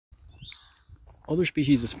Other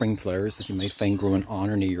species of spring flowers that you might find growing on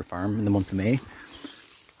or near your farm in the month of May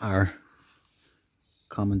are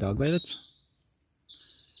common dog-violets.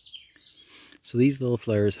 So these little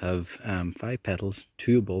flowers have 5 petals,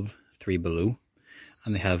 2 above, 3 below,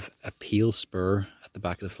 and they have a pale spur at the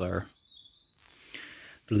back of the flower.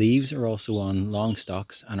 The leaves are also on long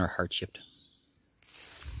stalks and are heart-shaped.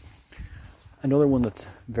 Another one that's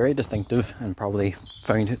very distinctive and probably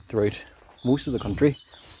found throughout most of the country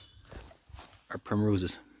are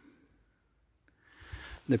primroses.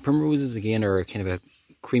 The primroses again are kind of a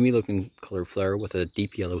creamy looking coloured flower with a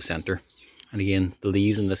deep yellow centre. And again, the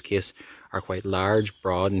leaves in this case are quite large,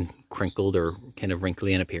 broad and crinkled or kind of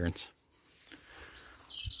wrinkly in appearance.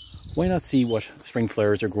 Why not see what spring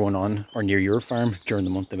flowers are growing on or near your farm during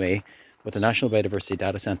the month of May with the National Biodiversity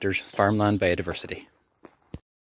Data Centre's Farmland Biodiversity.